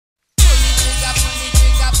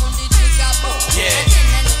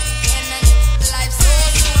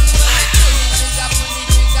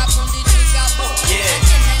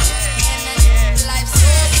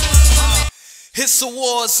It's a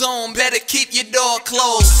war zone, better keep your door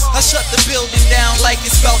closed. I shut the building down like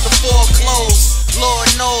it's about to foreclose. Lord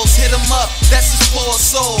knows, hit him up, that's his poor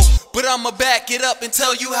soul. But I'ma back it up and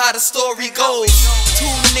tell you how the story goes. Two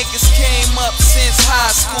niggas came up since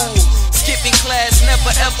high school, skipping class, never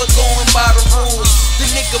ever going by the rules. The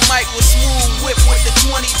nigga Mike was smooth, whip with the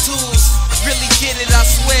 22s. Really get it, I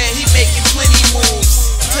swear, he making plenty moves.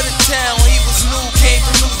 To the town, he was new, came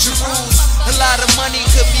from New Jerusalem. A lot of money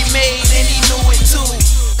could be made and he knew it too.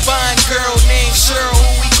 Fine girl named Cheryl, who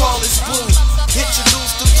we call his boo.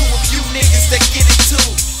 Introduced him to a few niggas that get it too.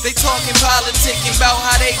 They talking politicking about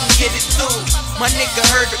how they can get it through. My nigga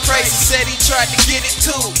heard the price and said he tried to get it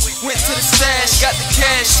too. Went to the stash, got the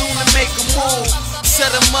cash, soon to make a move. Set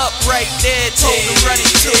him up right there, told him run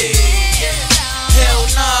it too. Hell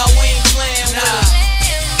nah, we ain't playing with him.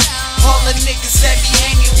 All the niggas that be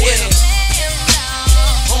hanging with him.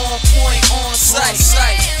 On point, on sight.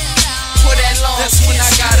 For that long, that's when I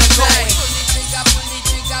got it going.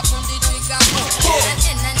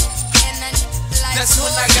 That's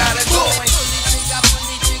when I got it going.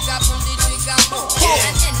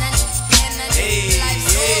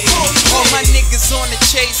 All my niggas on the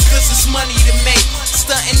chase, cause it's money to make.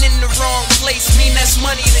 Stunting in the wrong place, mean that's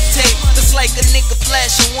money to take. It's like a nigga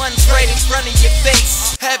flashing ones right in front of your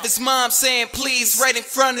face. Have his mom saying please right in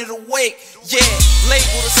front of the wake. Yeah,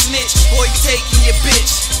 label a snitch, boy taking your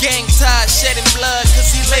bitch. Gang ties, shedding blood cause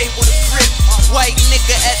he labeled a crip. White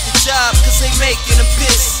nigga at the job cause they making him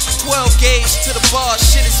piss. 12 gauge to the bar,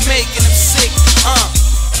 shit is making him sick.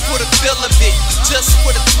 For the feel of it, just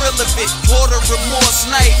for the thrill of it. Order remorse,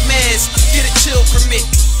 nightmares, get a chill from it.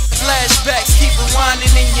 Flashbacks keep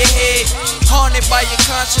rewinding in your head. Haunted by your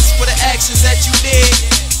conscience for the actions that you did.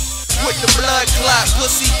 With the blood clot,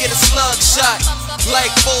 pussy get a slug shot.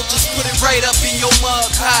 Like Folgers, put it right up in your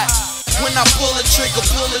mug hot. When I pull a trigger,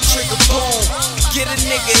 boom. Get a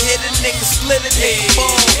nigga, hit a nigga, split a nigga,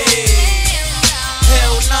 boom.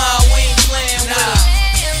 Hell nah, we ain't playing with him.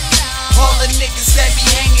 All the niggas that be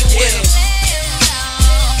hanging with him.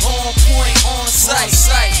 On point, on sight.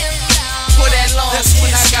 For that long, that's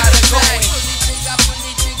when I got it going.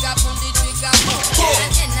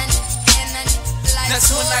 That's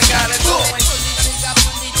when I got it